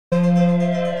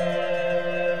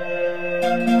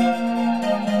Welcome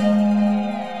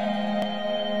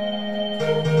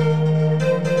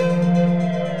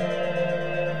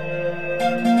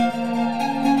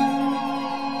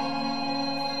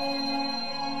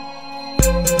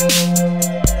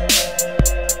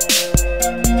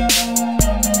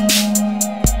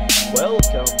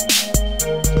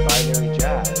to Binary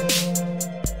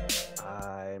Jazz.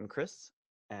 I'm Chris,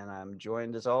 and I'm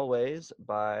joined as always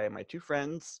by my two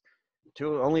friends,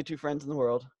 only two friends in the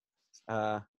world.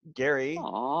 Gary,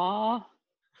 Aww.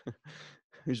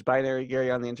 who's Binary Gary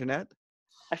on the internet.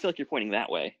 I feel like you're pointing that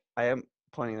way. I am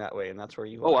pointing that way, and that's where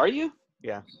you Oh, are. are you?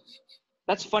 Yeah.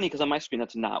 That's funny because on my screen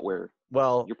that's not where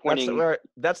Well, you're pointing.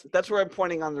 that's where I'm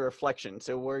pointing on the reflection.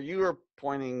 So where you are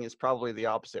pointing is probably the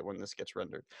opposite when this gets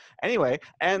rendered. Anyway,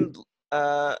 and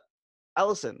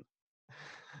Allison,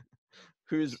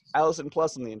 who's Allison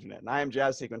Plus on the internet, and I am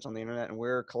Jazz Sequence on the internet, and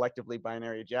we're collectively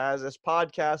Binary Jazz, this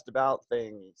podcast about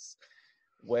things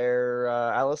where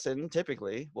Allison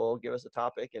typically will give us a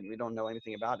topic and we don't know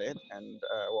anything about it, and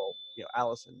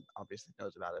Allison obviously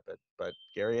knows about it, but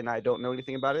Gary and I don't know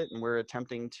anything about it, and we're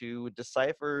attempting to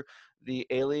decipher the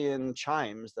alien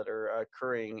chimes that are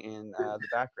occurring in the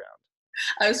background.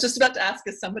 I was just about to ask,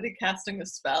 is somebody casting a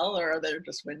spell, or are there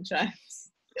just wind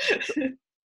chimes?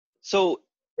 So,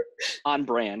 on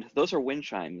brand, those are wind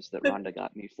chimes that Rhonda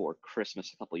got me for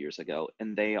Christmas a couple years ago,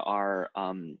 and they are,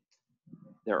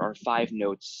 there are 5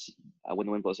 notes. When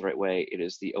the wind blows the right way, it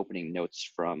is the opening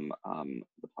notes from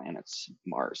the planet's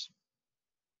Mars.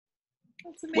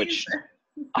 That's amazing. Which,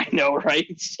 I know, right?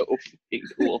 It's so fucking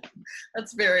cool.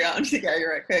 That's very on. Yeah,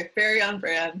 you're right. Okay. Very on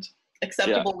brand.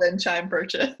 Acceptable wind chime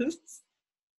purchase.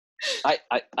 I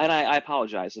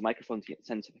apologize. The microphone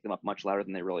tends to pick them up much louder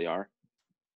than they really are.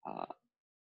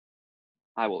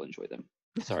 I will enjoy them.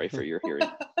 Sorry for your hearing.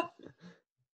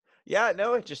 Yeah,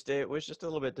 no, it was just a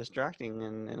little bit distracting,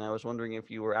 and I was wondering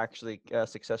if you were actually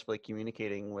successfully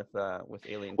communicating with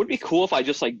alien. Would it be cool if I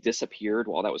just like disappeared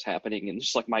while that was happening, and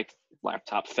just like my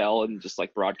laptop fell and just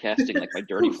like broadcasting like my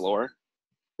dirty floor?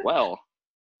 Well,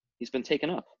 he's been taken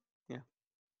up. Yeah,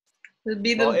 It'd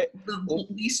be the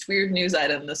least weird news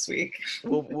item this week.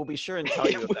 We'll be sure and tell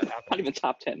you if that happens. Not even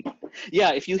top 10.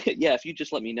 Yeah, if you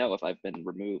just let me know if I've been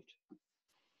removed,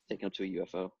 taken up to a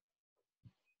UFO.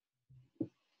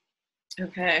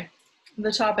 Okay,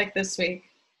 the topic this week.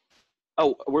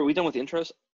 Oh, were we done with the intros?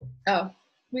 Oh,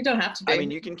 we don't have to be. I mean,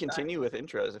 you can continue with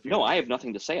intros if you. No, I have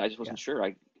nothing to say. I just wasn't sure.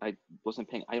 I wasn't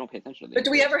paying. I don't pay attention to them. But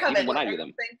do we ever have any? When I do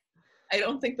them. I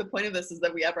don't think the point of this is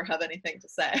that we ever have anything to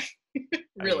say.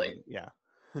 Really? I mean, yeah.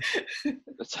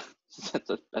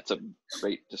 That's a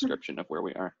great description of where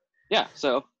we are. Yeah.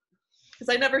 So.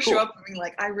 Because I never show up being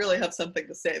like, I really have something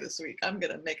to say this week. I'm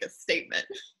gonna make a statement.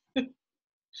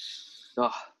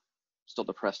 Oh, still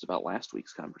depressed about last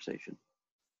week's conversation.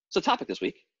 So, topic this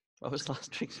week. What was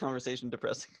last week's conversation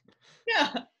depressing?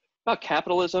 Yeah. About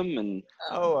capitalism and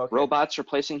robots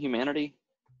replacing humanity.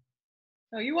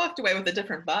 Oh, you walked away with a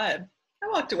different vibe. I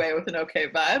walked away with an okay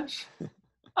vibe.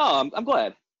 Oh, I'm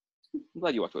glad. I'm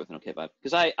glad you walked away with an okay vibe.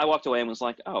 Because I walked away and was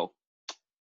like, oh,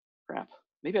 crap.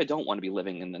 Maybe I don't want to be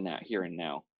living in the here and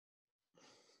now.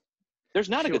 There's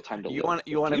not a good time to live.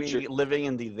 You want to be living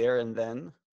in the there and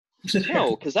then?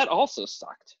 No, because that also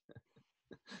sucked.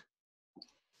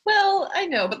 Well, I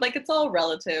know, but like it's all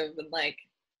relative, and like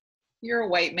you're a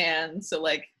white man, so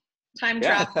like time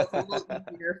travel is a little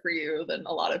easier for you than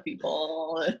a lot of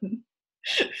people. And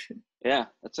yeah,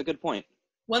 that's a good point.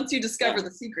 Once you discover the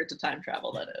secret to time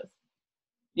travel, that is.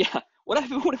 Yeah. What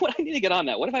I need to get on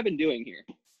that? What have I been doing here?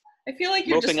 I feel like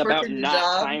you're Moping just about working not your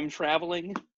job. Time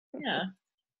traveling. Yeah.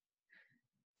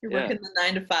 You're working the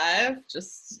 9 to 5,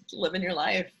 just living your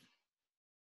life.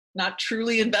 Not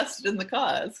truly invested in the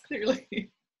cause,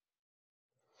 clearly.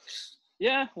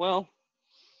 Yeah, well,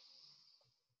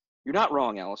 you're not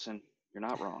wrong, Allison. You're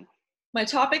not wrong. My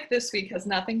topic this week has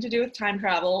nothing to do with time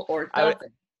travel or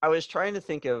nothing. I was trying to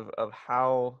think of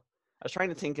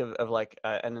like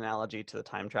an analogy to the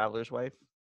time traveler's wife.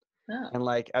 Oh. And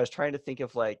like I was trying to think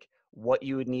of like what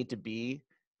you would need to be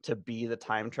the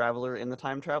time traveler in the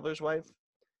time traveler's wife.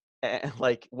 And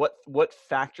like what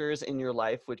factors in your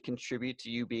life would contribute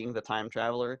to you being the time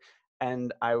traveler.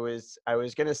 And I was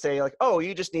gonna say like, oh,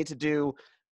 you just need to do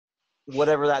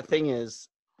whatever that thing is,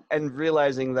 and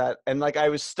realizing that, and like I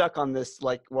was stuck on this,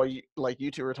 like while you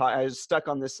two were talking, I was stuck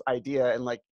on this idea, and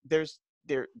like there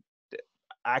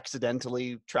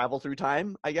accidentally travel through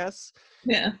time, I guess.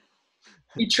 Yeah.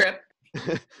 You trip.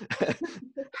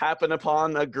 Happen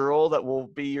upon a girl that will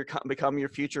become your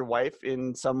future wife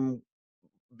in some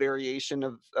variation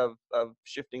of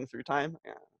shifting through time.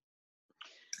 Yeah.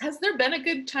 Has there been a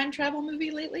good time travel movie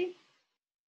lately?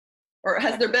 Or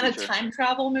has there been a Future. time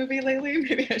travel movie lately?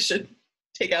 Maybe I should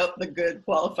take out the good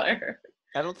qualifier.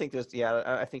 I don't think there's. Yeah,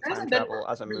 I think There time hasn't been travel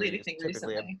as a really movie is anything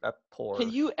typically recently. a poor.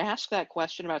 Can you ask that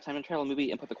question about time and travel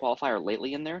movie and put the qualifier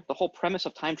lately in there? The whole premise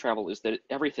of time travel is that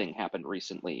everything happened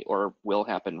recently or will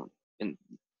happen in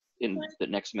the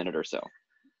next minute or so.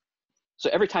 So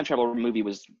every time travel movie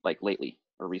was like lately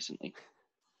or recently.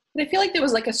 But I feel like there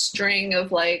was like a string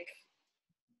of like,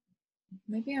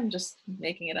 maybe I'm just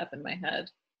making it up in my head.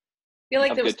 I feel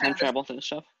like Of there was good kind time of this, travel and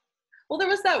stuff. well, there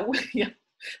was that, yeah,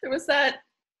 there was that,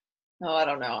 oh, I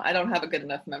don't know. I don't have a good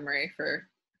enough memory for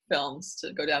films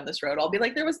to go down this road. I'll be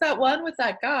like, there was that one with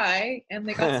that guy and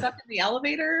they got stuck in the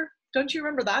elevator. Don't you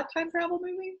remember that time travel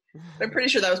movie? But I'm pretty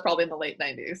sure that was probably in the late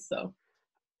 90s. So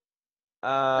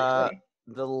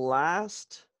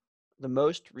The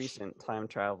most recent time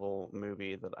travel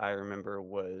movie that I remember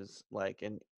was like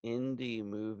an indie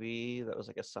movie that was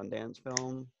like a Sundance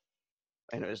film,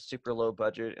 and it was super low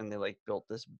budget, and they like built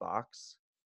this box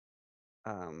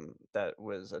that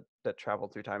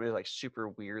traveled through time. It was like super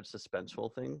weird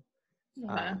suspenseful thing.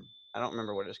 yeah. I don't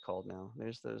remember what it's called now.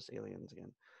 There's those aliens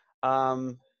again.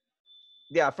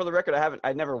 Yeah, for the record,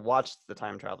 I never watched the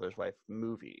Time Traveler's Wife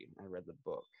movie. I read the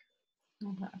book.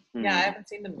 Yeah, I haven't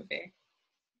seen the movie.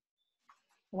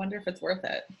 I wonder if it's worth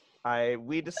it.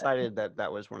 We decided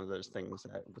that was one of those things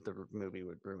that the movie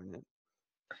would ruin it.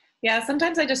 Yeah,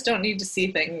 sometimes I just don't need to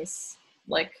see things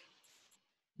like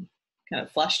kind of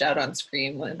fleshed out on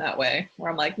screen in that way, where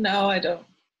I'm like, no, I don't.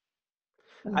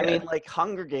 I mean, like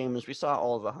Hunger Games, we saw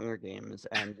all of the Hunger Games,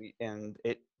 and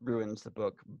it ruins the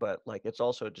book, but like it's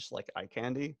also just like eye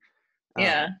candy.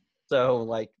 Yeah. So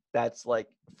like that's like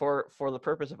for the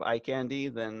purpose of eye candy,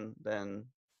 then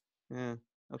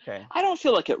okay. I don't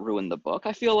feel like it ruined the book.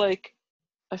 I feel like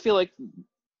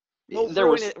Well, there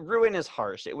was ruin is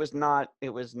harsh. It was not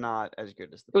as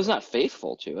good as the it was book. not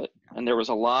faithful to it, and there was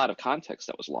a lot of context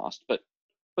that was lost. But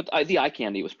the eye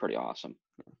candy was pretty awesome.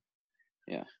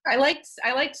 Yeah. I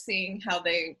liked seeing how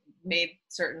they made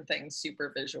certain things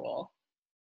super visual.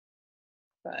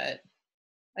 But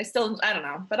I don't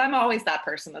know. But I'm always that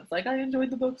person that's like, I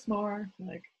enjoyed the books more.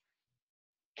 Like,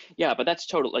 Yeah, but that's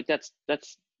total. Like that's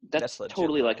legit,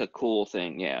 totally though. like a cool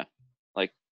thing. Yeah.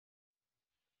 Like,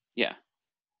 yeah,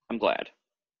 I'm glad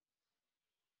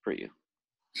for you.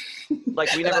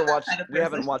 Like we never watched. We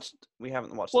haven't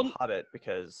watched Well, The Hobbit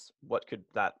because what could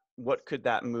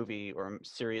that movie or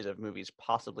series of movies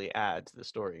possibly add to the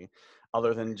story,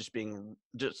 other than just being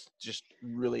just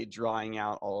really drawing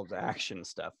out all of the action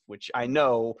stuff, which I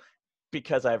know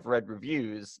because I've read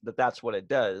reviews that's what it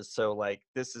does. So like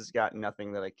this has got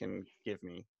nothing that it can give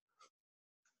me.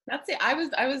 that's it. I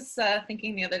was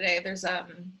thinking the other day. There's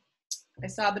I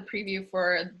saw the preview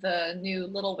for the new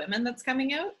Little Women that's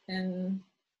coming out in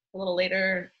a little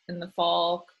later in the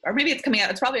fall, or maybe it's coming out.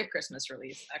 It's probably a Christmas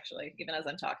release, actually. Even as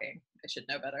I'm talking, I should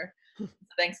know better. It's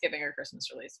a Thanksgiving or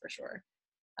Christmas release for sure.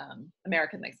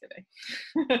 American Thanksgiving.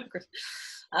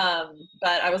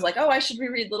 But I was like, oh, I should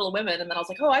reread Little Women, and then I was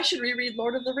like, oh, I should reread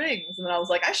Lord of the Rings, and then I was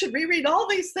like, I should reread all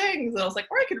these things, and I was like,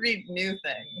 or I could read new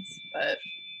things, but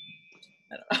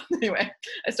I don't know. Anyway,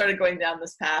 I started going down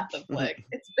this path of like,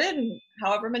 it's been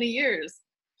however many years.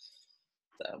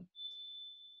 So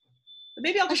but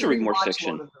maybe I'll just read more rewatch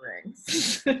fiction. Lord of the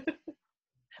Rings.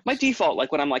 My default,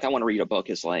 like when I'm like I want to read a book,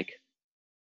 is like,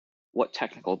 what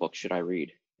technical book should I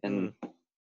read? And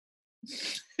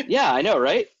yeah, I know,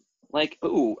 right? Like,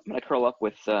 ooh, I'm gonna curl up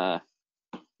with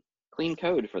Clean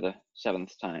Code for the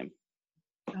 7th time.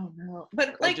 Oh no!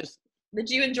 But like, did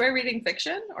you enjoy reading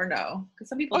fiction or no? Because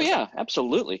some people. Oh yeah,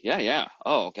 absolutely. Yeah.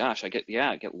 Oh gosh, I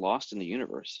get lost in the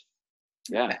universe.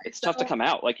 Yeah, okay, it's tough to come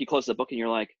out. Like you close the book and you're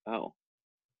like, oh,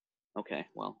 okay,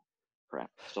 well, crap,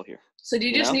 still here. So do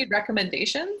you just need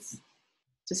recommendations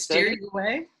to steer you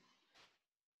away?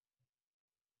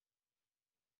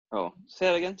 Oh, say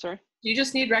that again. Sorry. Do you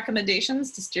just need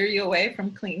recommendations to steer you away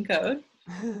from Clean Code?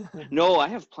 No, I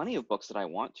have plenty of books that I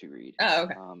want to read. Oh,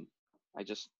 okay. I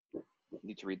just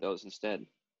need to read those instead.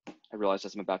 I realize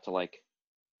as I'm about to like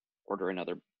order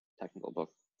another technical book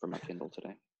for my Kindle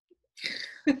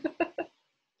today.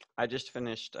 I just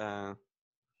finished a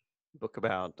book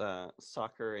about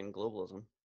soccer and globalism.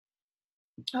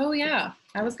 Oh yeah,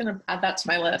 I was gonna add that to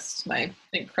my list. My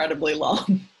incredibly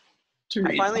long to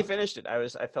read. I finally finished it.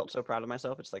 I felt so proud of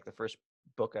myself. It's like the first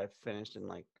book I've finished in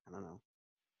like, I don't know,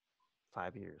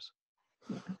 5 years.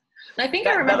 I think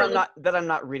I remember that I'm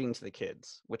not reading to the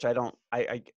kids, which I don't.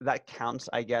 I that counts,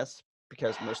 I guess,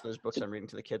 because most of those books I'm reading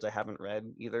to the kids I haven't read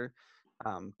either.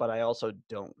 But I also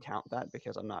don't count that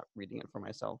because I'm not reading it for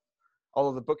myself. All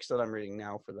of the books that I'm reading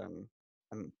now for them,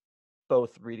 I'm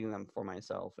both reading them for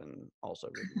myself and also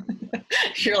reading them.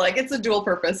 You're like, it's a dual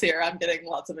purpose here. I'm getting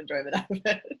lots of enjoyment out of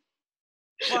it.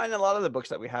 Well, and a lot of the books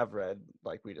that we have read,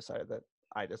 like I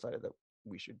decided that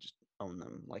we should just own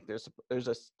them. Like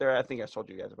I think I told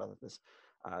you guys about this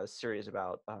series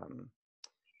about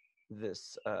the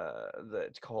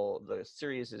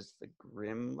series is the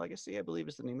Grimm Legacy, I believe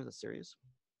is the name of the series.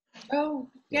 Oh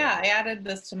yeah, I added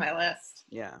this to my list.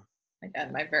 Yeah.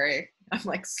 Again, I'm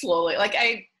like slowly, like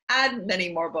I add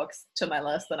many more books to my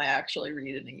list than I actually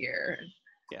read in a year.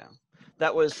 Yeah,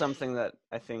 that was something that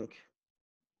I think,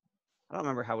 I don't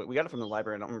remember how we got it from the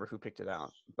library. I don't remember who picked it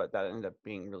out, but that ended up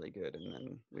being really good. And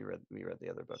then we read the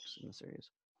other books in the series.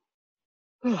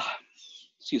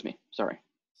 Excuse me. Sorry.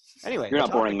 Anyway, you're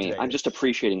not boring me. I'm just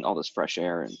appreciating all this fresh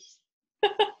air. And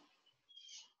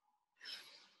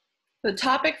the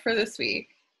topic for this week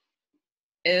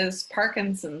is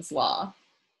Parkinson's law.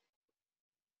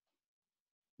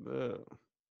 Whoa.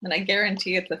 And I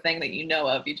guarantee it's a thing that you know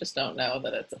of. You just don't know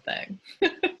that it's a thing.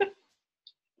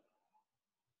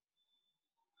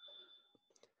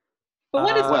 But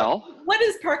what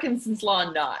is Parkinson's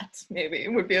law not? Maybe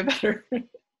it would be a better.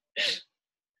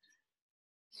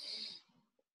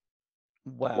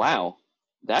 Wow.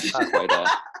 That's quite a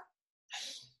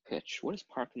pitch. What is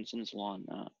Parkinson's law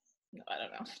not? No, I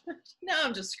don't know. No,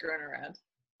 I'm just screwing around.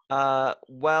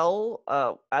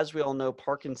 As we all know,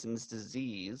 Parkinson's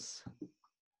disease.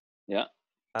 Yeah.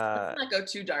 Let's not go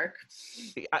too dark.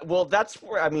 Well, that's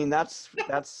when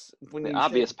the you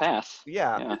obvious path.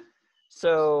 Yeah.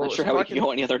 So not sure how we can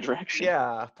go any other direction.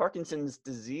 Yeah, Parkinson's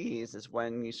disease is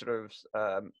when you sort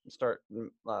of start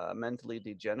mentally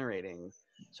degenerating.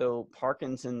 So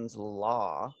Parkinson's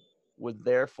law would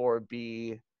therefore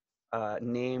be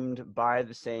named by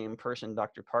the same person,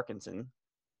 Dr. Parkinson,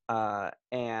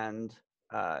 and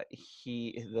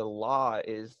the law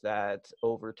is that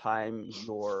over time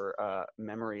your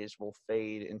memories will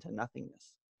fade into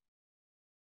nothingness.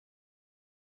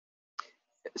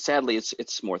 Sadly,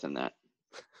 it's more than that.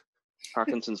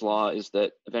 Parkinson's law is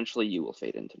that eventually you will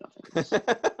fade into nothingness.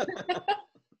 And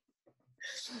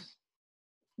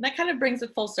that kind of brings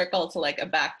it full circle to like a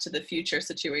Back to the Future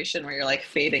situation where you're like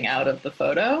fading out of the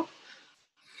photo.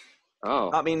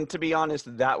 Oh. I mean, to be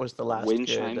honest, that was the last wind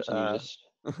good, chimes and you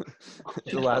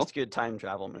just, last good time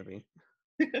travel movie.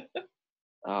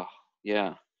 Oh,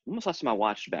 yeah. When was the last time I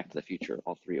watched Back to the Future,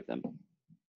 all three of them?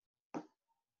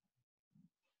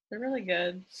 They're really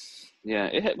good. Yeah,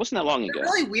 it wasn't that long ago. They're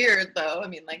really weird, though. I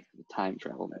mean, like the time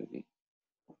travel movie.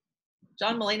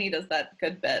 John Mulaney does that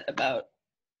good bit about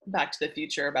Back to the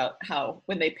Future, about how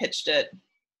when they pitched it,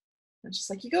 it's just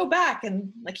like you go back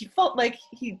and like he felt like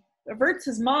he averts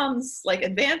his mom's like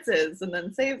advances and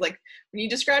then saves. Like when you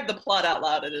describe the plot out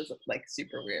loud, it is like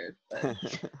super weird. But.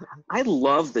 I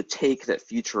love the take that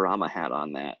Futurama had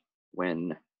on that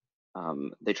when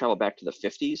they travel back to the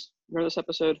 50s. Remember this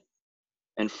episode?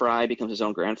 And Fry becomes his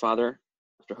own grandfather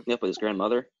after hooking up with his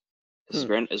grandmother. His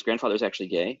grandfather is actually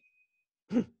gay.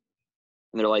 And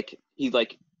they're like,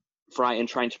 Fry, in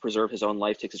trying to preserve his own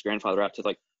life, takes his grandfather out to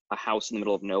like a house in the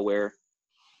middle of nowhere.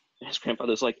 And his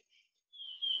grandfather's like,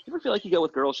 you ever feel like you go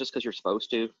with girls just because you're supposed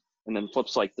to? And then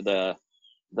flips like the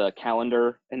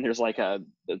calendar, and there's like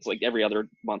it's like every other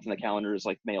month in the calendar is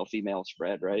like male female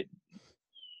spread, right?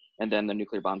 And then the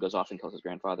nuclear bomb goes off and kills his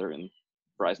grandfather, and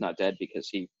Fry's not dead because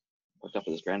he hooked up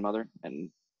with his grandmother. And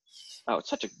it's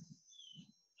such a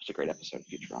great episode of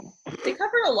Futurama. They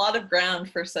covered a lot of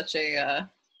ground for such a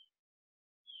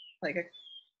like a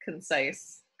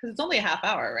concise, because it's only a half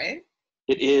hour, right?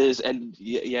 It is, and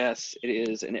yes, it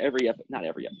is. And not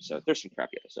every episode. There's some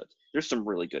crappy episodes. There's some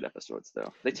really good episodes,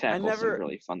 though. They tackle some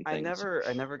really fun things.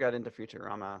 I never got into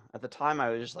Futurama. At the time, I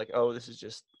was just like, oh, this is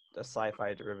just a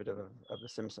sci-fi derivative of The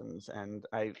Simpsons, and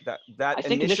I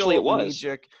think initially it was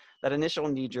that initial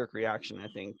knee-jerk reaction. I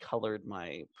think colored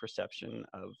my perception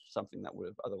of something that would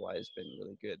have otherwise been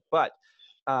really good. But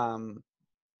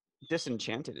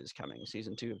Disenchanted is coming.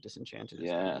 Season 2 of Disenchanted is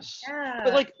coming. Yeah.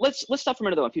 But like, let's stop for a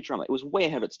minute though on Futurama. It was way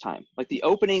ahead of its time. Like the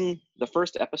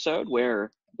first episode where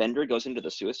Bender goes into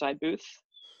the suicide booth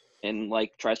and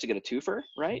like tries to get a twofer,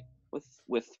 right?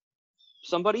 With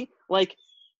somebody. Like,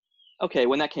 okay,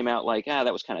 when that came out, like,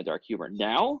 that was kind of dark humor.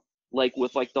 Now, like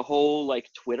with like the whole like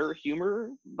Twitter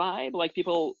humor vibe, like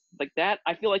people like that,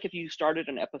 I feel like if you started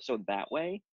an episode that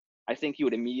way, I think you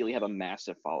would immediately have a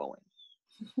massive following.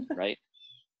 Right?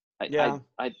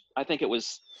 I think it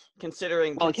was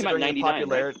considering it came out in 99,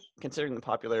 right? Considering the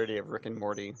popularity of Rick and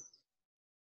Morty.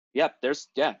 Yep,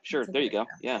 sure. There you go.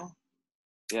 Yeah.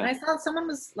 And I saw someone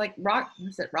was like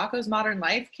Rocko's Modern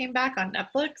Life came back on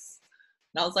Netflix.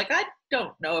 And I was like, I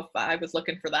don't know if I was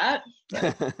looking for that.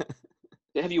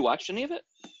 Have you watched any of it?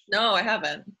 No, I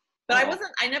haven't. But Oh.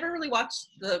 I never really watched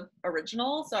the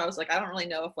original, so I was like, I don't really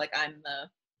know if like I'm the.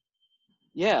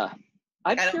 Yeah.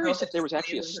 I'm I don't know curious if if there it was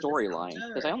actually a plays into storyline, nostalgia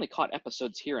because or- I only caught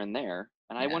episodes here and there,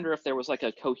 and I Yeah. wonder if there was like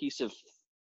a cohesive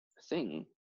thing.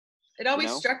 It always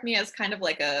know? struck me as kind of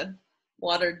like a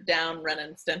watered down Ren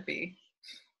and Stimpy.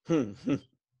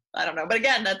 I don't know, but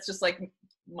again, that's just like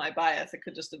my bias. It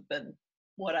could just have been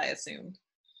what I assumed.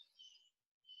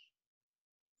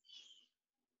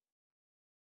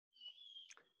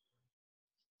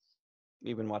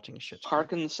 You've been watching Schitt's Creek.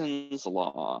 Parkinson's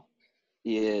law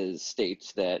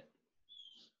states that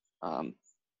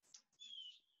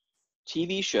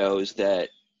TV shows that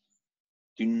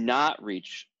do not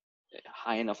reach a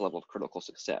high enough level of critical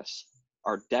success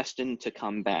are destined to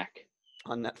come back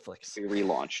on Netflix. be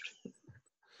relaunched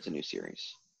as a new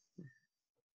series.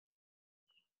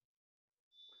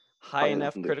 High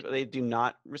enough critical. They do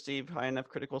not receive high enough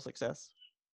critical success.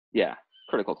 Yeah,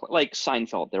 critical. Like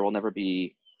Seinfeld, there will never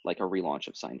be like a relaunch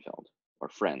of Seinfeld or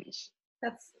Friends.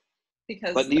 That's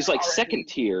because. But these like second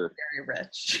tier, very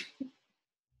rich.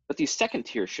 But these second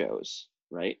tier shows,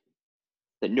 right,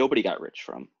 that nobody got rich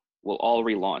from, will all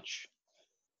relaunch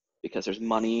because there's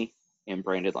money in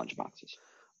branded lunchboxes.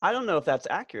 I don't know if that's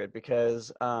accurate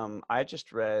because I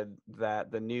just read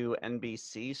that the new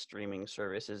NBC streaming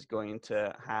service is going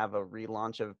to have a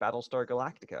relaunch of Battlestar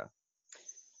Galactica.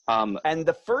 And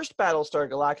the first Battlestar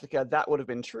Galactica, that would have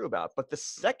been true about, but the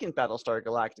second Battlestar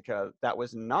Galactica, that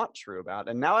was not true about.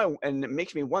 And now, and it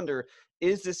makes me wonder,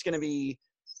 is this going to be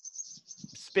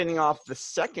spinning off the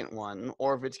second one,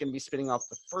 or if it's going to be spinning off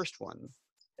the first one?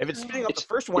 If it's spinning off the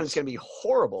first one, it's going to be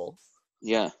horrible.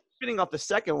 Yeah. Spinning off the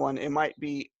second one, it might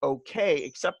be okay,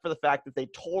 except for the fact that they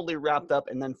totally wrapped up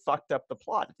and then fucked up the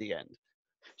plot at the end.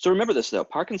 So remember this, though.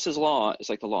 Parkinson's law is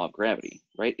like the law of gravity,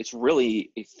 right? It's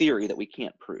really a theory that we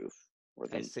can't prove.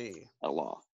 I see. A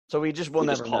law. So we just will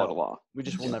never just call know. It a law. We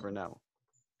just will never know.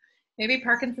 Maybe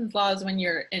Parkinson's law is when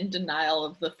you're in denial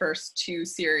of the first two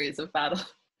series of Battlestar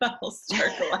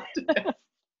Galactica.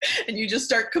 And you just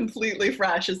start completely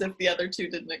fresh as if the other two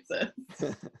didn't exist.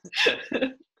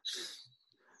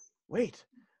 Wait,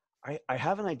 I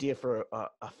have an idea for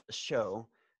a show.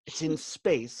 It's in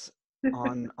space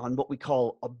on what we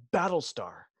call a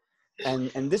Battlestar.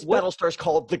 And this Battlestar is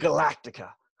called the Galactica.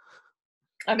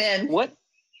 I'm in. What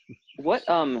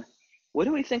do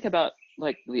we think about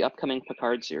like the upcoming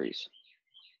Picard series?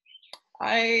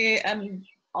 I am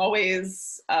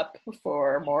always up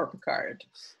for more Picard.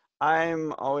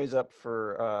 I'm always up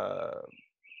for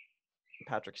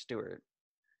Patrick Stewart.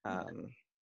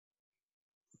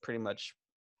 Pretty much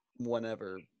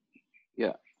whenever.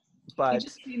 Yeah. But he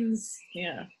just seems,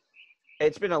 yeah.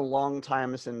 It's been a long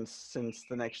time since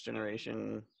The Next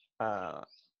Generation.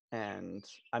 And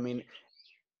I mean,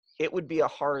 it would be a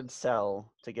hard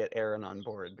sell to get Erin on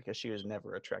board because she was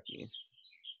never a Trekkie.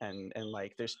 And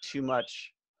like there's too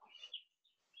much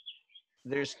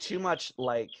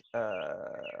like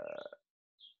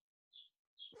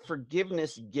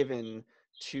forgiveness given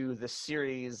to the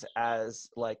series as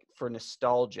like for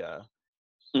nostalgia,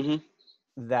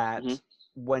 that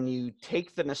when you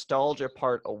take the nostalgia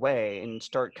part away and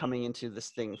start coming into this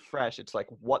thing fresh, it's like,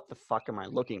 what the fuck am I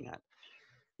looking at?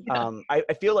 Yeah.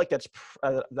 I feel like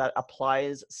that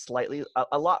applies slightly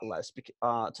a lot less to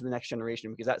The Next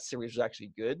Generation, because that series was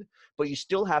actually good, but you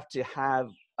still have to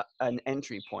have an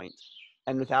entry point.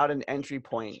 And without an entry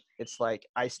point, it's like,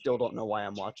 I still don't know why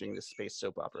I'm watching this space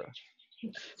soap opera.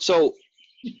 So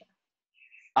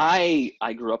I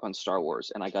grew up on Star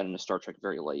Wars, and I got into Star Trek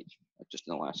very late, like just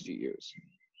in the last few years.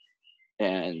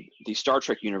 And the Star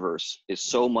Trek universe is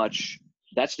so much,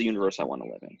 that's the universe I want to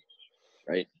live in,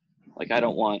 right? Like, I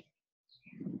don't want,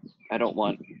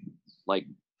 like,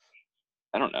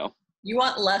 I don't know. You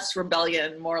want less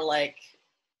rebellion, more like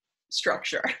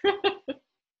structure. But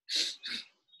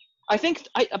I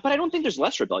don't think there's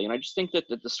less rebellion. I just think that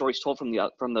the story's told from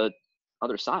the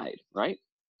other side, right?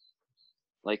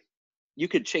 Like, you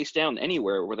could chase down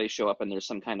anywhere where they show up and there's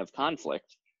some kind of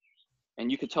conflict,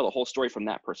 and you could tell the whole story from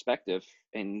that perspective,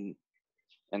 and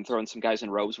throw in some guys in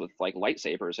robes with like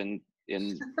lightsabers, and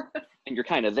you're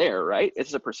kind of there, right?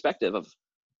 It's a perspective of,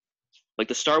 like,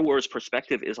 the Star Wars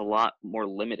perspective is a lot more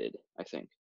limited, I think,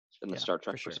 than the Star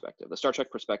Trek perspective. The Star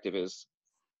Trek perspective is,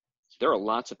 there are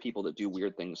lots of people that do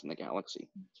weird things in the galaxy.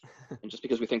 And just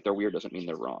because we think they're weird doesn't mean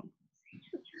they're wrong.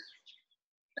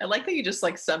 I like that you just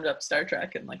like summed up Star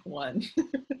Trek in like one.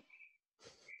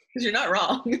 Because you're not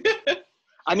wrong.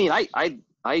 I mean,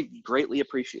 I greatly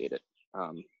appreciate it.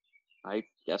 I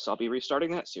guess I'll be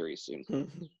restarting that series soon.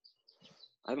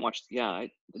 I haven't watched, The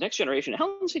Next Generation. How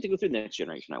long does it take to go through The Next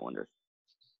Generation, I wonder?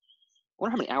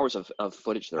 wonder how many hours of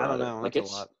footage there I are. don't know. Like That's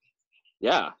it's a lot.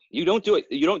 yeah. You don't do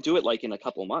it like in a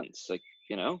couple months. Like,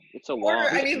 you know, it's a long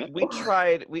I mean, commitment. We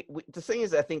tried. We the thing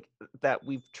is, I think that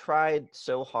we've tried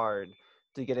so hard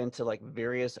to get into like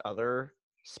various other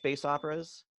space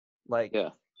operas. Like Yeah.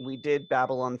 we did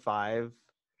Babylon 5,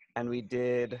 and we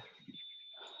did.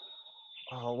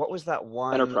 Oh, what was that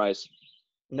one? Enterprise.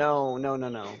 No.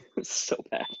 It's so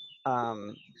bad.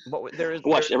 There is I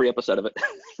watched every episode of it.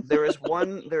 there is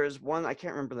one I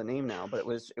can't remember the name now, but it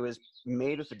was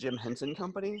made with the Jim Henson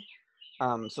Company.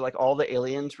 So like all the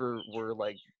aliens were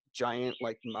like giant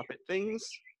like Muppet things.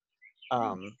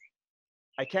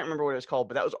 I can't remember what it was called,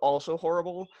 but that was also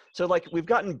horrible. So like we've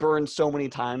gotten burned so many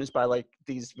times by like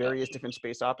these various different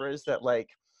space operas that like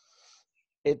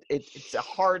it's a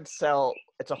hard sell.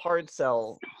 It's a hard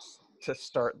sell to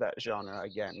start that genre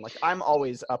again. Like I'm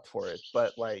always up for it,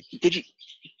 but like Did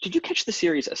you catch the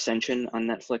series Ascension on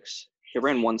Netflix? It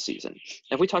ran one season.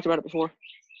 Have we talked about it before?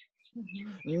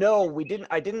 no, we didn't.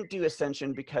 I didn't do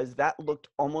Ascension because that looked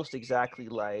almost exactly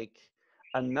like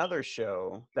another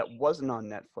show that wasn't on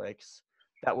Netflix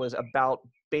that was about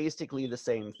basically the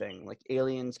same thing, like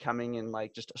aliens coming and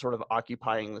like just sort of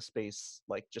occupying the space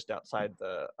like just outside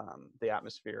the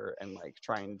atmosphere and like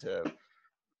trying to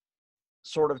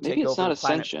sort of Maybe take it's over not the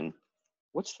planet. Ascension.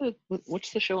 What's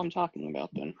the show I'm talking about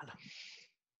then?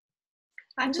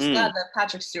 I'm just glad that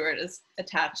Patrick Stewart is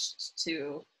attached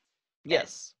to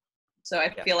Yes. So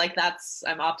I feel like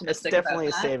I'm optimistic It's definitely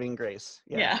about a that. saving grace.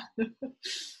 Yeah. Because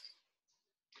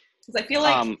I feel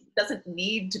like he doesn't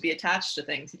need to be attached to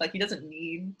things. Like he doesn't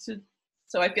need to.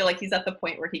 So I feel like he's at the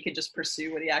point where he can just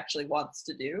pursue what he actually wants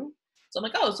to do. So I'm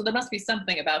like, oh, so there must be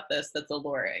something about this that's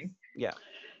alluring. Yeah.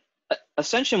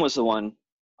 Ascension was the one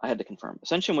I had to confirm.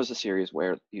 Ascension was a series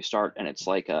where you start and it's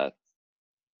like a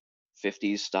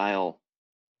 50s style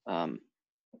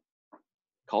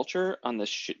culture on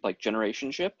this like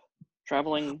generation ship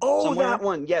traveling somewhere. That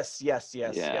one. Yes. Yeah.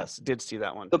 Did see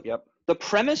that one. Yep. The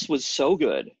premise was so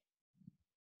good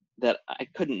that I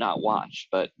couldn't not watch,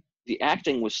 but the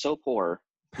acting was so poor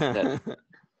that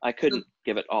I couldn't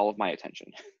give it all of my attention.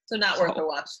 So not worth a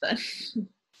watch then.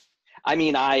 I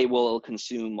mean, I will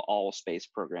consume all space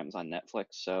programs on Netflix,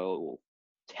 so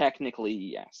technically,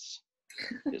 yes,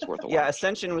 it's worth a watch. Yeah,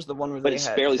 Ascension was the one where but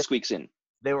it barely squeaks in.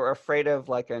 They were afraid of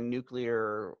like a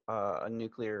nuclear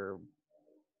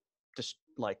just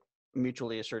like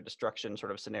mutually assured destruction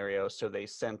sort of scenario. So they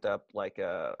sent up like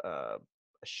a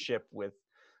ship with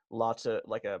lots of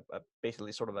like a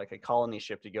basically sort of like a colony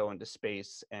ship to go into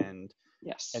space and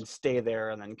stay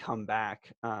there and then come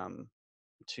back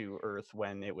to Earth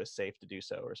when it was safe to do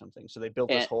so or something. So they built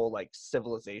this whole like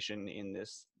civilization in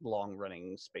this long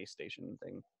running space station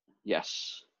thing.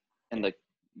 Yes. And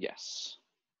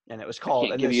and it was called. I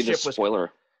can't give you the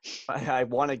spoiler. I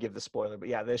want to give the spoiler, but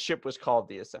yeah, the ship was called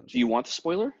the Ascension. Do you want the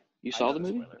spoiler? You saw the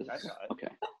movie? I saw it. Okay.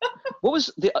 What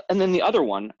was and then the other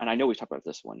one, and I know we talked about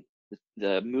this one,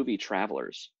 the movie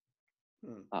Travelers,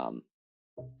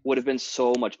 would have been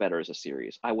so much better as a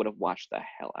series. I would have watched the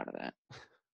hell out of that.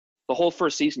 The whole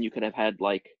first season, you could have had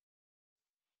like,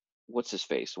 what's his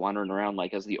face wandering around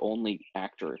like as the only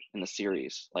actor in the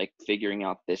series, like figuring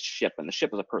out this ship, and the ship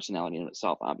is a personality in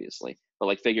itself, obviously, but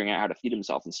like figuring out how to feed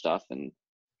himself and stuff, and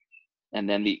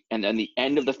then the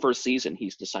end of the first season,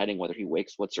 he's deciding whether he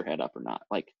wakes what's her head up or not.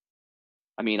 Like,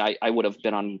 I mean, I would have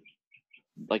been on,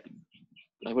 like,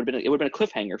 it would have been a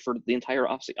cliffhanger for the entire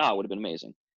off season. It would have been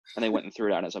amazing. And they went and threw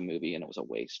it out as a movie, and it was a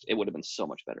waste. It would have been so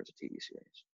much better as a TV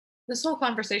series. This whole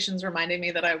conversation's reminding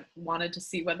me that I wanted to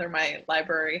see whether my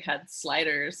library had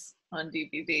Sliders on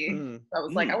DVD. I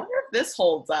was like, I wonder if this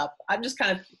holds up. I'm just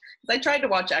kind of, I tried to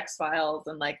watch X-Files,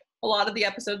 and like a lot of the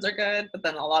episodes are good, but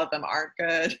then a lot of them aren't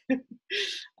good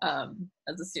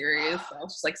as a series. So I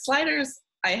was just like, Sliders,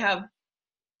 I have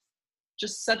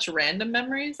just such random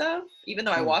memories of, even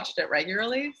though I watched it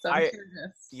regularly. So I'm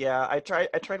curious. Yeah, I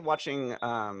tried watching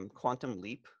Quantum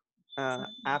Leap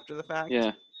after the fact.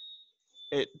 Yeah.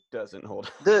 It doesn't hold.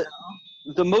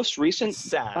 The most recent. It's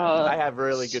sad. I have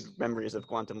really good memories of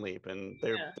Quantum Leap, and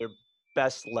they're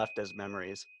best left as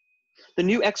memories. The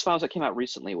new X-Files that came out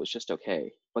recently was just okay,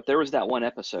 but there was that one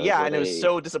episode. Yeah, and it was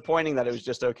so disappointing that it was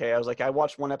just okay. I was like, I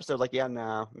watched one episode, like, yeah,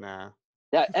 nah.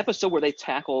 That episode where they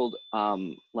tackled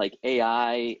like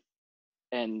AI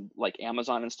and like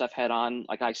Amazon and stuff head on,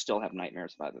 like I still have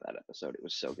nightmares about that episode. It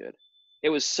was so good. It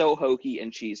was so hokey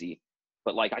and cheesy.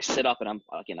 But like I sit up and I'm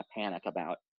like in a panic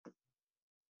about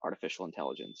artificial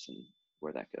intelligence and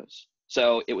where that goes.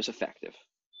 So it was effective.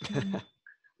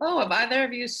 Oh, have either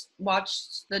of you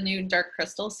watched the new Dark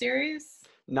Crystal series?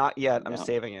 Not yet. I'm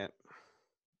saving it.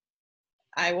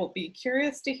 I will be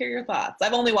curious to hear your thoughts.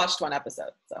 I've only watched one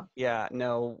episode, so. Yeah,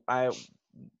 no,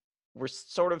 we're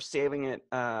sort of saving it,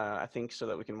 I think, so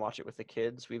that we can watch it with the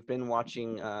kids. We've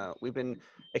been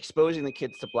exposing the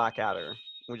kids to Blackadder.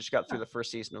 We just got through the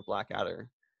first season of Blackadder.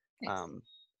 Nice.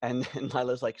 And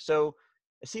Lila's like, so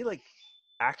is he like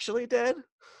actually dead?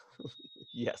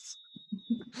 Yes.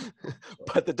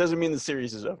 But that doesn't mean the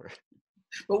series is over.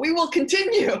 But we will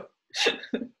continue.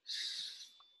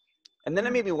 And then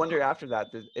it made me wonder after that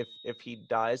if he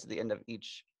dies at the end of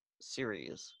each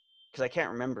series, because I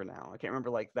can't remember now. I can't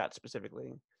remember like that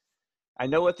specifically. I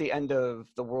know at the end of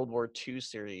the World War II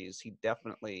series, he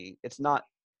definitely it's not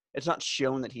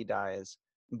shown that he dies,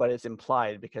 but it's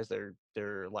implied because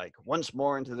they're like once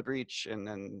more into the breach, and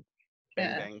then bang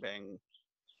Yeah. bang bang.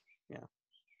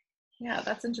 Yeah,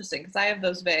 that's interesting because I have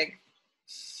those vague.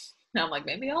 Now I'm like,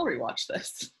 maybe I'll rewatch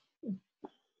this.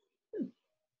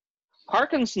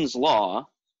 Parkinson's Law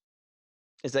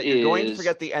Is that you're going to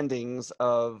forget the endings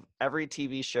of every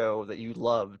TV show that you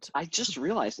loved. I just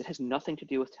realized it has nothing to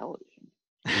do with television.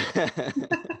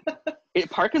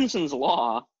 Parkinson's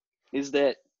Law is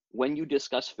that when you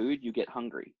discuss food, you get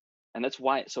hungry. And that's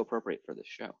why it's so appropriate for this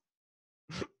show.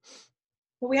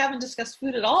 But we haven't discussed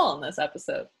food at all in this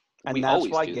episode. And We that's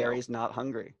always why do, Gary's not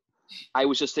hungry. I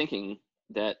was just thinking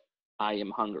that I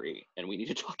am hungry and we need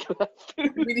to talk about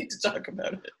food. We need to talk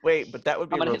about it. Wait, but that would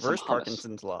be I'm gonna hit some reverse hummus.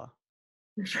 Parkinson's law.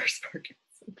 Reverse Parkinson.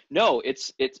 No,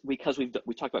 it's because we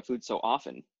talk about food so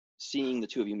often. Seeing the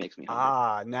two of you makes me hungry.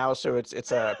 Ah, now so it's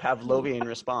a Pavlovian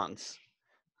response.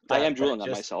 I am drooling on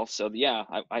myself, so yeah,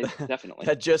 I definitely.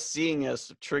 That just seeing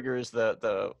us triggers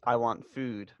the I want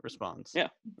food response. Yeah.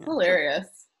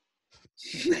 Hilarious.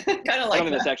 Kind of I like don't think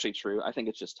that. that's actually true. I think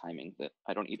it's just timing that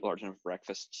I don't eat large enough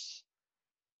breakfasts.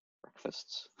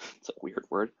 Breakfasts. It's a weird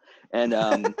word. And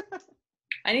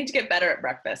I need to get better at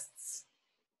breakfasts.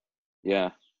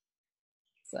 yeah.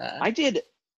 So,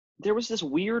 There was this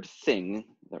weird thing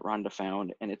that Rhonda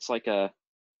found, and it's like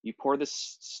you pour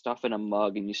this stuff in a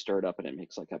mug and you stir it up and it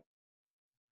makes like a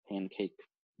pancake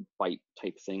bite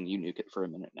type thing. You nuke it for a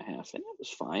minute and a half, and it was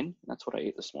fine. That's what I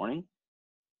ate this morning.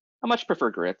 I much prefer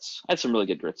grits. I had some really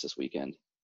good grits this weekend.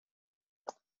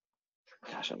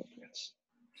 Gosh, I love grits.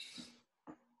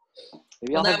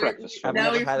 Maybe I'll have breakfast. I've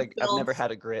never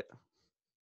had a grit.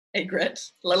 A grit,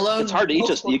 let alone. It's hard to eat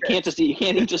multiple you grits.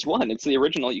 can't eat just one. It's the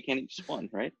original. You can't eat just one,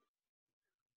 right?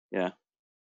 Yeah.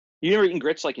 You never eaten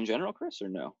grits like in general, Chris, or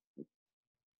no?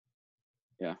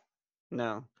 Yeah.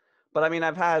 No. But I mean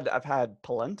I've had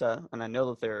polenta, and I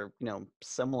know that they're,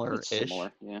 similar-ish.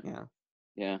 Similar, yeah. Yeah.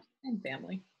 Yeah. And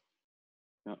family.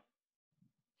 Yeah.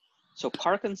 So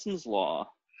Parkinson's Law.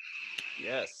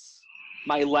 Yes.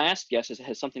 My last guess is it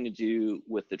has something to do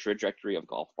with the trajectory of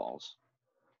golf balls.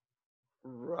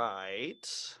 Right.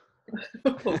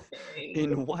 Okay.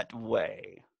 In what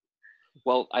way?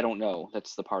 Well, I don't know.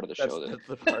 That's the part of the show that That's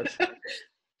the part.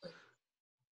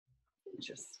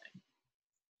 Interesting.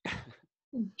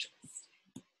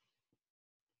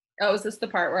 Oh, is this the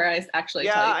part where I actually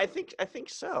tell you? I think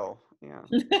so. Yeah.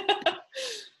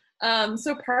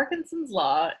 So Parkinson's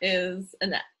Law is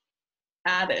an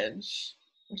adage,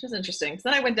 which is interesting. Because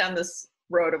then I went down this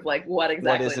road of like what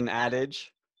exactly. What is an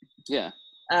adage? Yeah.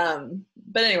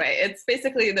 But anyway, it's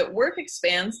basically that work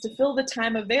expands to fill the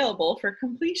time available for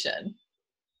completion.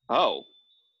 Oh.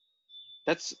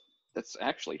 That's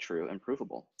actually true and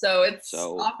provable. So it's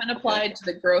often applied to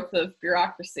the growth of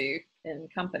bureaucracy in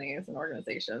companies and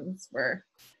organizations where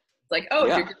it's like, if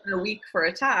you're given a week for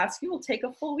a task, you will take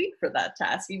a full week for that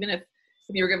task. Even if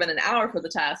you were given an hour for the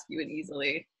task, you would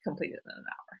easily complete it in an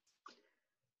hour.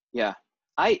 Yeah.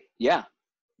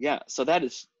 So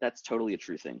that's totally a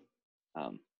true thing.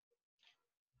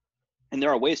 And there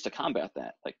are ways to combat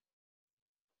that.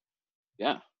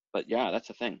 That's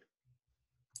a thing.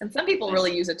 And some people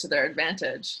really use it to their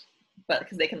advantage, but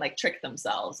because they can like trick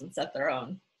themselves and set their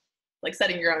own, like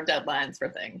setting your own deadlines for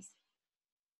things.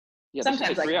 Yeah,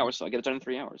 sometimes 3 hours, so I get it done in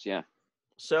 3 hours. Yeah.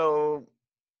 So,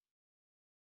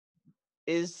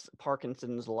 is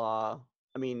Parkinson's law?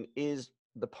 Is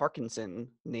the Parkinson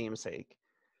namesake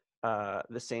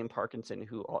the same Parkinson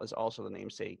who is also the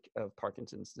namesake of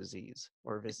Parkinson's disease,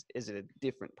 or is it a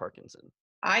different Parkinson?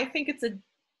 I think it's a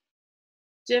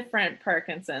different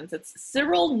Parkinson's. It's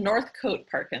Cyril Northcote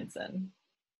Parkinson,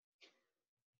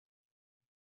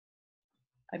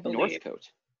 I believe.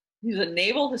 Northcote. He's a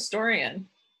naval historian.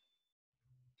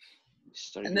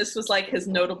 And this was like his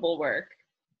notable work.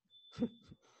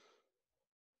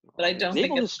 But I don't think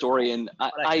naval historian.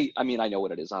 I mean, I know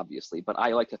what it is, obviously, but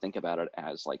I like to think about it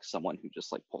as like someone who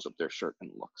just like pulls up their shirt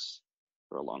and looks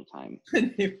for a long time.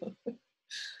 Let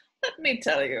me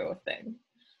tell you a thing.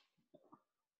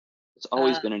 It's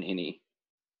always been an innie,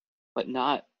 but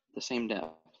not the same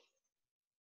depth.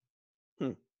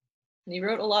 And he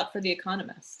wrote a lot for The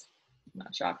Economist,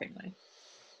 not shockingly.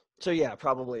 So yeah,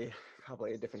 probably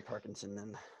a different Parkinson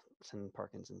than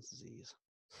Parkinson's disease.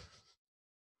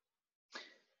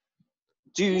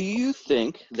 Do you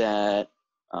think that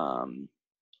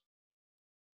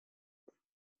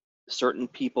certain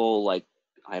people, like,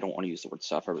 I don't want to use the word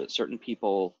suffer, but certain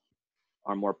people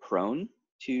are more prone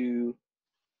to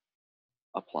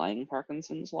applying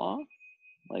Parkinson's law,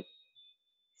 like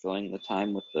filling the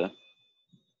time with the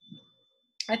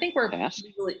I think we're task?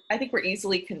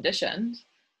 easily conditioned.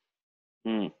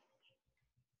 Mm.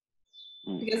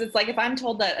 Because it's like, if I'm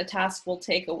told that a task will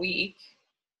take a week,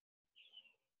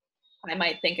 I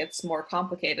might think it's more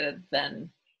complicated than,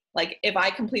 like, if I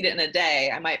complete it in a day,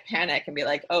 I might panic and be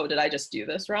like, oh, did I just do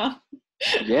this wrong?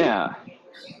 Yeah.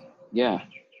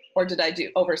 Or did I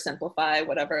oversimplify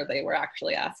whatever they were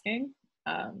actually asking?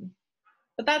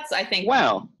 But that's, I think,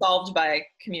 solved by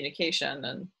communication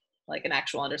and like an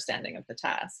actual understanding of the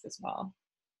task as well.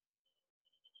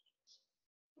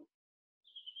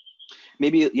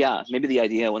 Maybe the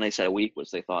idea when they said a week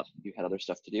was they thought you had other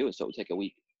stuff to do, and so it would take a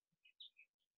week,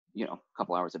 a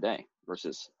couple hours a day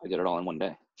versus I did it all in one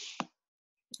day.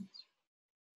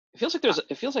 It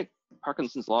feels like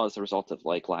Parkinson's law is the result of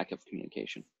like lack of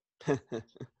communication.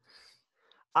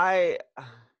 I've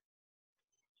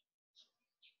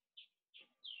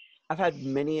had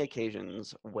many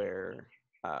occasions where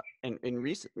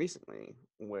recently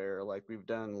where like we've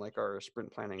done like our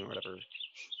sprint planning or whatever,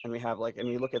 and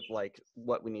we look at like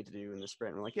what we need to do in the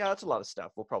sprint, and we're like, yeah, that's a lot of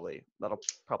stuff. That'll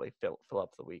probably fill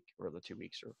up the week or the 2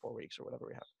 weeks or 4 weeks or whatever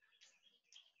we have.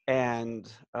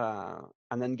 And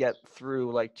then get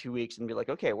through like 2 weeks and be like,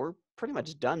 okay, we're pretty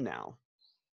much done now.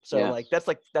 So yeah. that's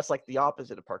like the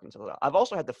opposite of Parkinson's. I've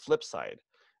also had the flip side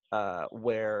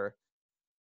where,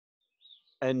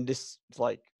 and this is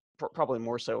like probably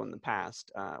more so in the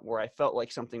past, where I felt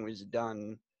like something was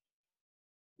done,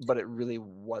 but it really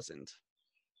wasn't,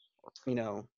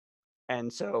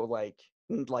 and so like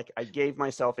I gave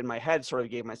myself in my head, sort of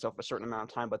gave myself a certain amount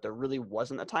of time, but there really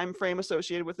wasn't a time frame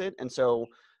associated with it. And so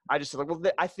I just said, like, well,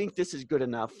 I think this is good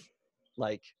enough.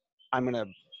 Like, I'm going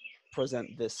to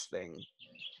present this thing.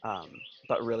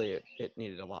 But really it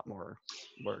needed a lot more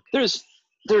work. There is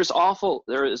an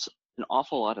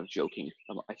awful lot of joking,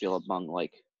 I feel, among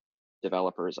like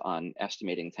developers on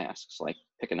estimating tasks. Like,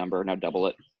 pick a number, now double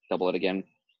it again,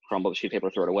 crumble the sheet of paper,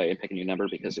 throw it away, and pick a new number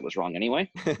because it was wrong anyway.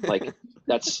 Like,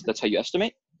 that's how you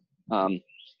estimate. But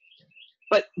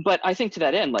I think to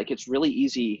that end, like, it's really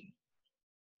easy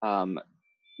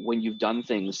when you've done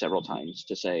things several times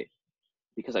to say,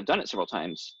 because I've done it several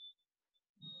times,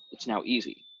 it's now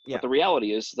easy. Yeah. But the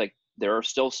reality is, like, there are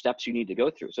still steps you need to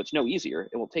go through. So it's no easier.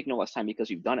 It will take no less time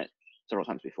because you've done it several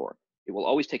times before. It will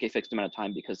always take a fixed amount of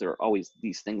time because there are always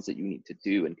these things that you need to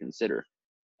do and consider.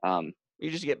 You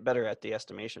just get better at the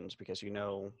estimations because you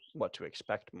know what to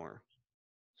expect more.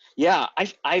 Yeah,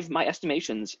 my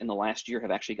estimations in the last year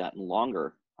have actually gotten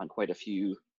longer on quite a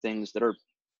few things that are,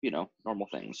 normal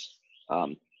things.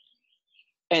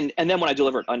 And then when I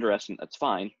deliver an underestimate, that's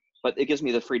fine. But it gives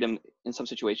me the freedom in some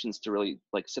situations to really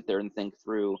like sit there and think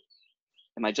through,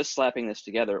 am I just slapping this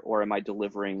together, or am I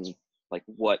delivering like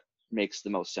what makes the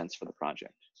most sense for the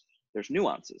project? There's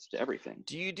nuances to everything.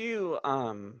 Do you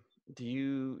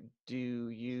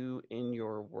in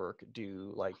your work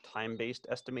do like time-based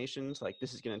estimations? Like,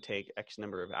 this is going to take X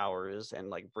number of hours, and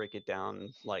like break it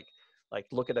down, like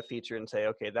look at a feature and say,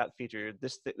 okay, that feature,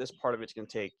 this part of it's going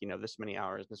to take, this many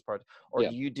hours, this part, or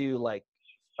do you do like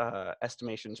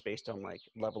estimations based on like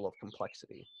level of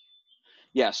complexity?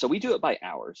 Yeah, so we do it by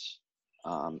hours,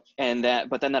 but then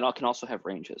that can also have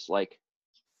ranges. Like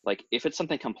if it's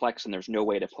something complex and there's no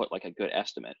way to put like a good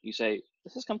estimate, you say,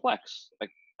 this is complex.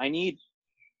 Like, I need,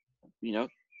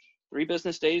 3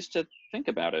 business days to think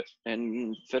about it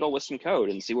and fiddle with some code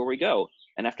and see where we go.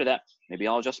 And after that, maybe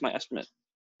I'll adjust my estimate,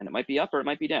 and it might be up or it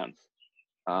might be down.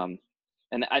 And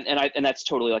that's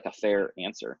totally like a fair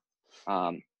answer.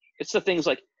 It's the things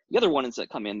like the other ones that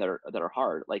come in that are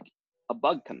hard. Like, a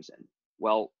bug comes in.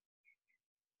 Well,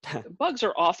 bugs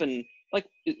are often like,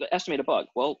 estimate a bug.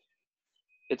 Well,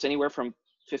 it's anywhere from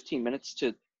 15 minutes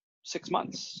to 6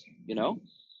 months.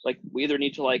 Like, we either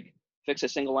need to like fix a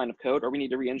single line of code, or we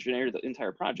need to re-engineer the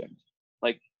entire project.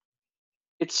 Like,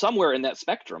 it's somewhere in that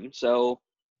spectrum. So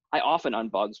I often on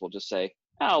bugs will just say,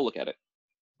 I'll look at it,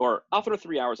 or I'll throw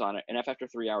 3 hours on it, and if after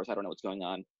 3 hours I don't know what's going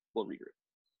on, we'll regroup.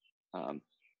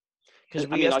 Because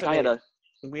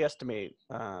we estimate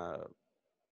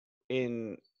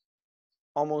in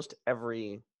almost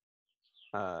every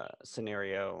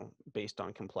scenario based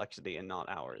on complexity and not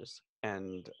hours.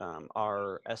 And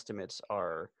our estimates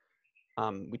are,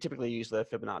 we typically use the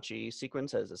Fibonacci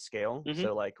sequence as a scale. Mhm.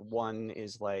 So like 1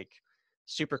 is like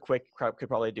super quick, could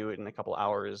probably do it in a couple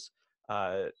hours.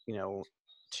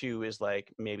 2 is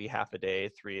like maybe half a day.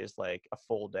 3 is like a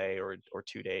full day or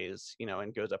 2 days,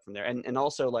 and goes up from there. And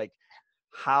also like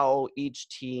how each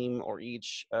team or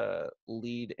each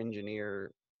lead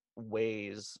engineer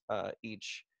weighs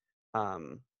each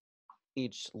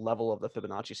level of the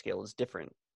Fibonacci scale is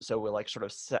different. So we'll like sort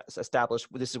of establish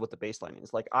this is what the baseline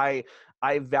is. Like I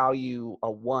value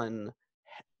a 1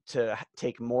 to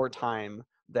take more time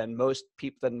than most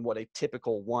people, than what a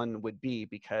typical 1 would be,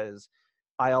 because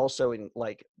I also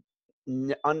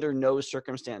under no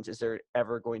circumstance is there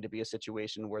ever going to be a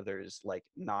situation where there's like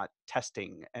not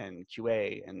testing and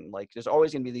QA, and like there's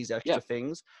always going to be these extra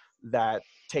things that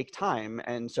take time.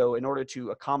 And so in order to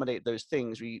accommodate those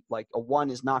things, we like a 1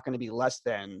 is not going to be less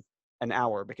than an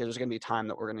hour, because there's going to be time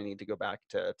that we're going to need to go back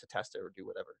to test it or do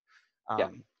whatever.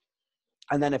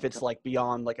 And then if it's like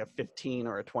beyond like a 15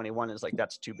 or a 21, is like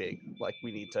that's too big. Like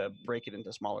we need to break it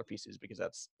into smaller pieces, because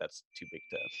that's too big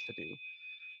to do.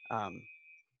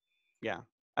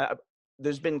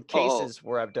 There's been cases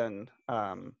where I've done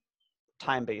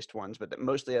time-based ones, but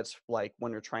mostly that's like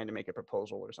when we're trying to make a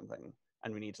proposal or something,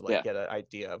 and we need to like get an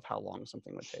idea of how long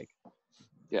something would take.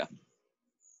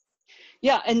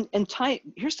 And time,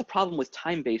 here's the problem with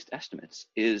time-based estimates,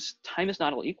 is time is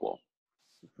not all equal.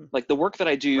 Like the work that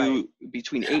I do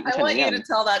between 8 and 10 I want a.m. you to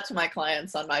tell that to my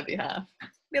clients on my behalf.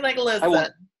 Be like,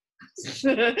 listen.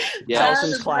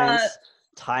 Allison's clients,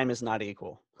 time is not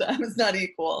equal. Time is not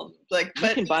equal. Like, you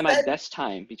can buy my best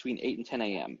time between 8 and 10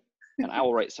 a.m. and I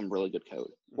will write some really good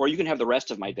code. Or you can have the rest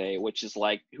of my day, which is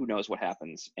like, who knows what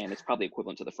happens, and it's probably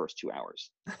equivalent to the first 2 hours.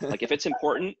 Like if it's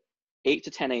important, 8 to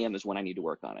 10 a.m. is when I need to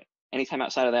work on it. Anytime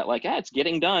outside of that, like, it's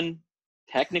getting done.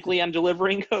 Technically, I'm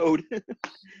delivering code.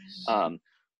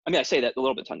 I mean, I say that a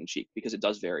little bit tongue-in-cheek because it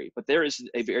does vary, but there is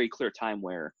a very clear time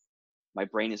where my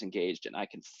brain is engaged and I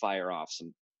can fire off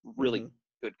some really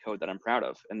good code that I'm proud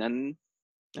of, and then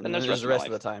there's the rest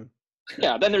of the time.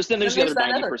 Yeah, then there's the other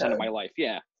 90% of my life.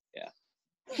 Yeah.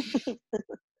 I feel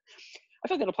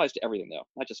like that applies to everything though,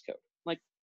 not just code. Like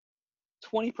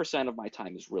 20% of my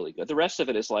time is really good. The rest of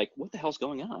it is like, what the hell's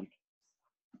going on?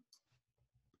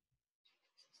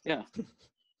 Yeah.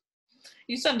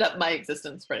 You summed up my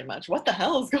existence pretty much. What the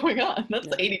hell is going on? That's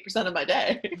 80% of my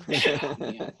day. Oh,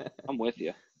 man. I'm with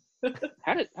you.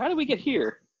 How did we get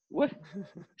here? What?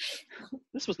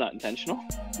 This was not intentional.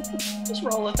 Just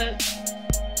roll with it.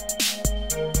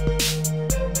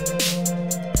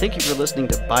 Thank you for listening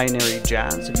to Binary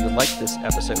Jazz. If you like this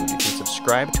episode, you can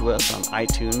subscribe to us on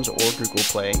iTunes or Google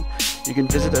Play. You can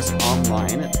visit us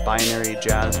online at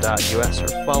binaryjazz.us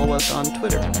or follow us on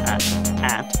Twitter at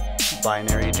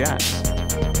binaryjazz.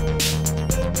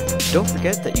 Don't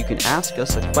forget that you can ask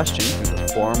us a question through the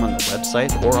form on the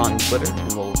website or on Twitter,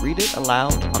 and we'll read it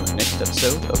aloud on the next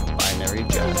episode of Binary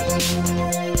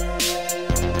Jazz.